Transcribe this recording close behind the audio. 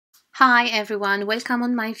Hi everyone, welcome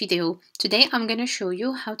on my video. Today I'm going to show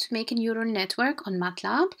you how to make a neural network on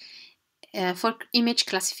Matlab for image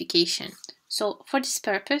classification. So for this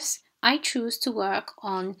purpose, I choose to work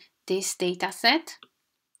on this dataset.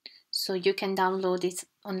 So you can download it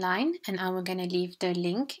online and I'm going to leave the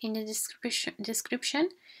link in the description.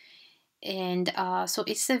 And so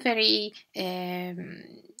it's a very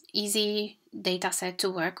easy dataset to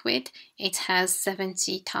work with. It has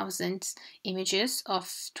 70,000 images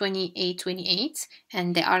of 2828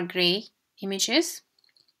 and they are gray images.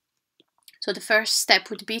 So the first step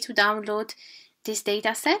would be to download this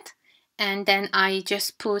dataset, and then I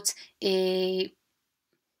just put two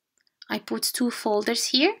folders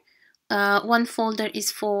here. One folder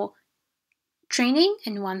is for training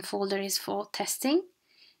and one folder is for testing.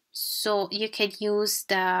 So you can use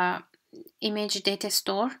the image data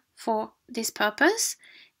store for this purpose.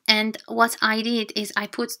 And what I did is I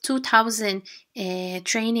put 2000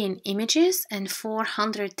 training images and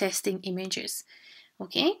 400 testing images.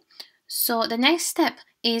 Okay, so the next step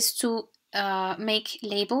is to make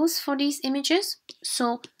labels for these images.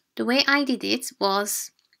 So the way I did it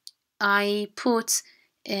was I put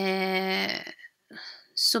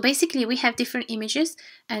so basically we have different images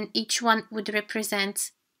and each one would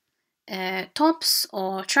represent tops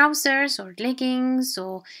or trousers or leggings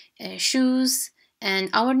or shoes, and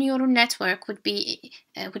our neural network would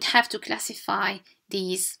have to classify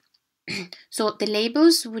these. So the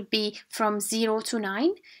labels would be from 0 to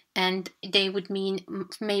 9, and they would mean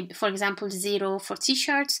maybe, for example, 0 for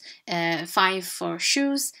t-shirts, 5 for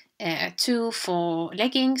shoes, 2 for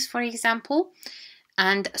leggings, for example.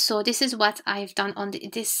 And so this is what I've done on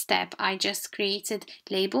this step. I just created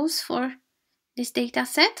labels for this data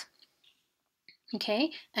set.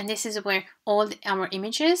 Okay, and this is where all our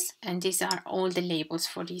images, and these are all the labels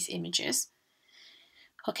for these images.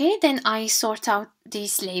 Okay, then I sort out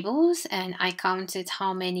these labels and I counted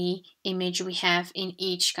how many images we have in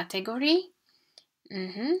each category.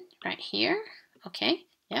 Right here. Okay,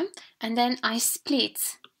 yeah. And then I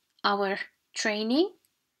split our training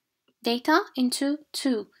data into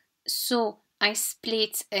two. So I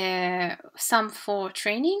split some for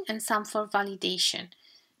training and some for validation.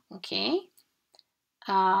 Okay.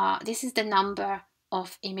 This is the number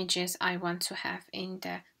of images I want to have in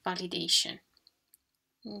the validation.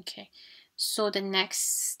 Okay, so the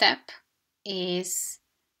next step is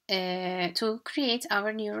to create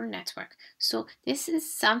our neural network. So this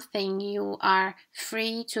is something you are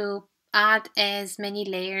free to add as many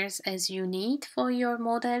layers as you need for your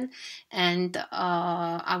model, and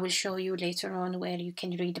I will show you later on where you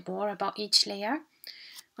can read more about each layer.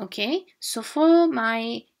 Okay, so for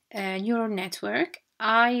my neural network,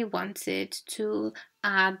 I wanted to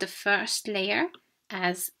add the first layer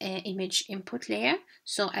as an image input layer.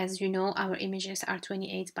 So as you know, our images are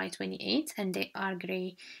 28 by 28 and they are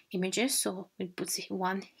gray images, so we'll put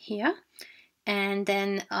one here. And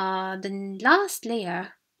then the last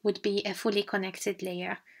layer would be a fully connected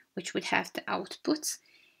layer, which would have the output,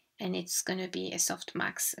 and it's going to be a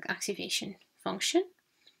softmax activation function.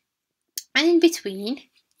 And in between,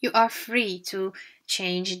 you are free to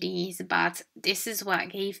change these, but this is what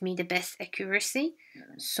gave me the best accuracy.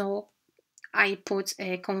 So I put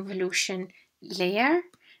a convolution layer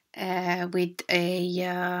with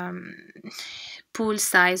a pool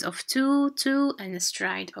size of 2, and a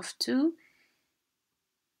stride of 2.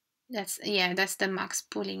 That's the max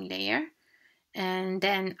pooling layer. And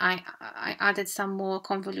then I added some more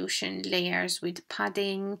convolution layers with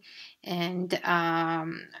padding and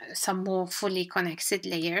some more fully connected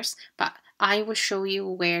layers, but I will show you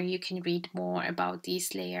where you can read more about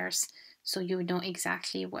these layers so you know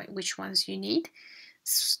exactly which ones you need.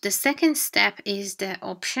 The second step is the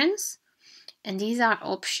options, and these are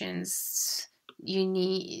options you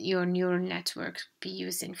need your neural network to be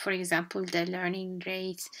using. For example, the learning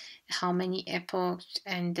rate, how many epochs,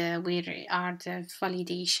 and where are the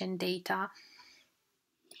validation data.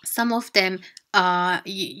 Some of them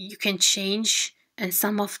you can change, and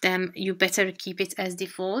some of them you better keep it as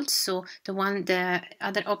default. So the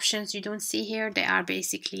other options you don't see here, they are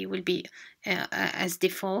basically will be as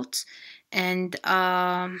default. And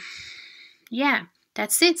yeah,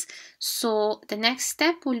 that's it. So the next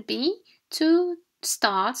step will be to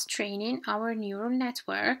start training our neural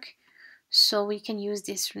network. So we can use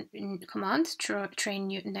this command,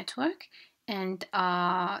 train network, and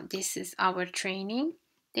this is our training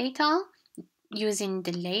data using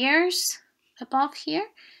the layers above here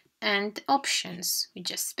and options we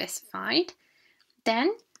just specified.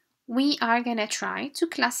 Then we are gonna try to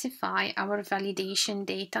classify our validation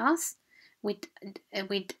data with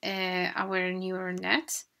our neural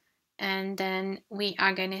net, and then we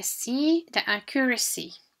are gonna see the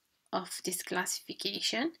accuracy of this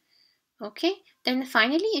classification. Okay, then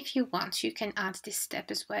finally, if you want, you can add this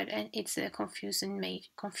step as well, and it's a confusion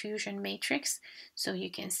matrix, so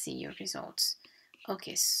you can see your results.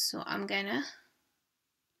 Okay, so I'm gonna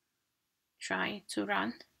try to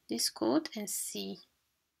run this code and see.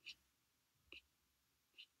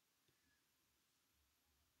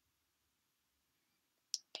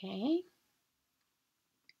 Okay.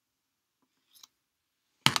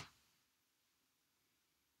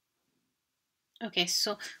 Okay,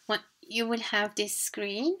 so what you will have this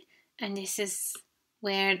screen, and this is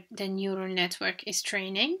where the neural network is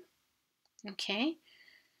training. Okay,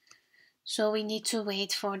 so we need to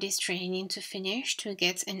wait for this training to finish to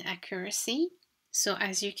get an accuracy. So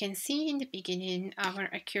as you can see in the beginning, our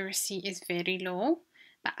accuracy is very low,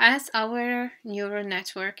 but as our neural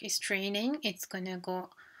network is training, it's gonna go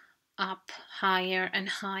up higher and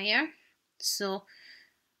higher. So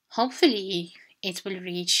hopefully it will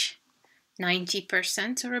reach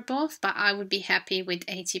 90% or above, but I would be happy with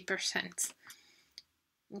 80%.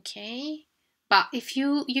 Okay, but if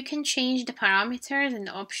you can change the parameters and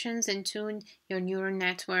the options and tune your neural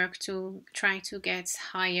network to try to get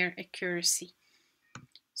higher accuracy.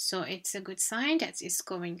 So it's a good sign that it's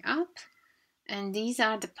going up. And these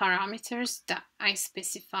are the parameters that I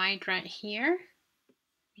specified right here.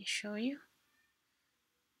 Let me show you.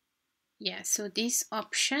 Yeah, so these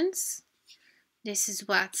options, this is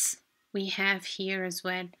what we have here as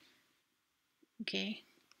well. Okay.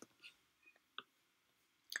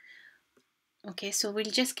 Okay, so we'll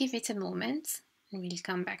just give it a moment and we'll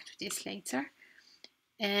come back to this later.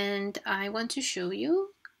 And I want to show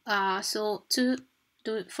you, so to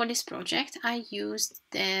do for this project, I used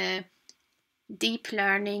the Deep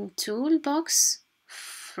Learning Toolbox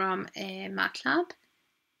from Matlab.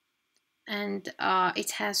 And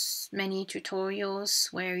it has many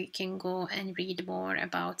tutorials where you can go and read more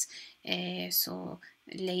about so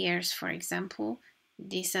layers, for example.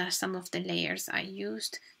 These are some of the layers I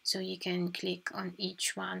used, so you can click on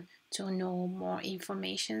each one to know more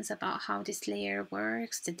information about how this layer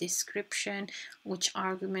works, the description, which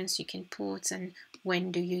arguments you can put, and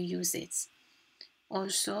when do you use it.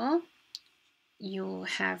 Also, you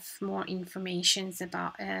have more information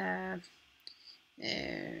about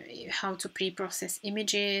how to pre-process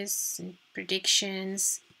images and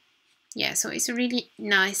predictions. Yeah, so it's a really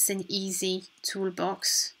nice and easy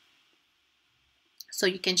toolbox. So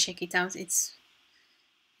you can check it out. It's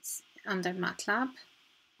under Matlab.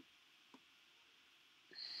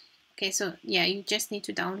 Okay, so yeah, you just need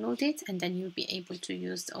to download it and then you'll be able to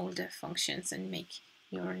use all the functions and make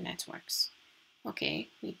neural networks. Okay,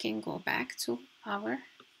 we can go back to our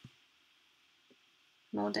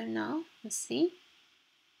model now. Let's see.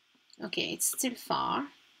 Okay, it's still far,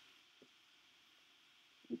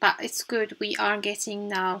 but it's good. We are getting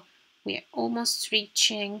now, we're almost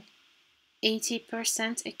reaching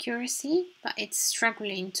 80% accuracy, but it's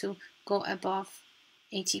struggling to go above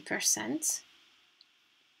 80%.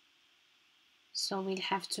 So we'll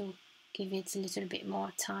have to give it a little bit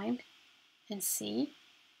more time and see.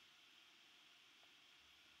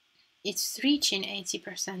 It's reaching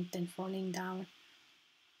 80% then falling down.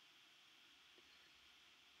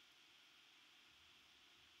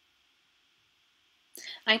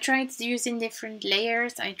 I tried using different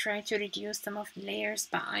layers. I tried to reduce some of the layers,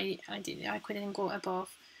 but I couldn't go above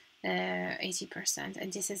 80%,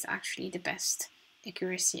 and this is actually the best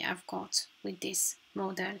accuracy I've got with this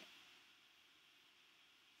model.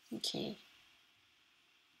 Okay.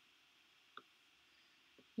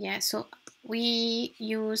 Yeah, so we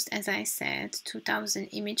used, as I said, 2000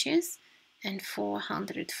 images and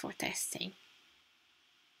 400 for testing.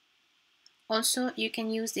 Also, you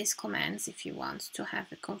can use these commands if you want to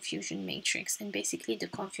have a confusion matrix, and basically the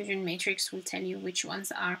confusion matrix will tell you which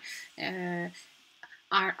ones are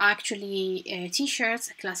actually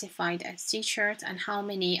t-shirts classified as t-shirts, and how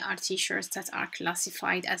many are t-shirts that are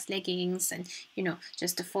classified as leggings, and you know,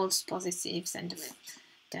 just the false positives and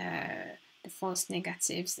the false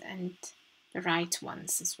negatives and the right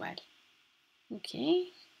ones as well. Okay.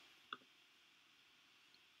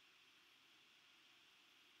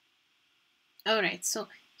 All right, so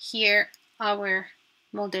here our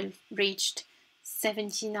model reached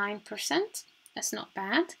 79%. That's not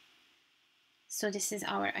bad. So this is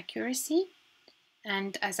our accuracy.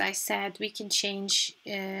 And as I said, we can change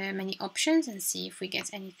many options and see if we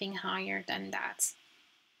get anything higher than that.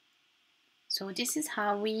 So this is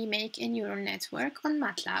how we make a neural network on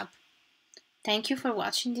Matlab. Thank you for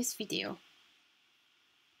watching this video.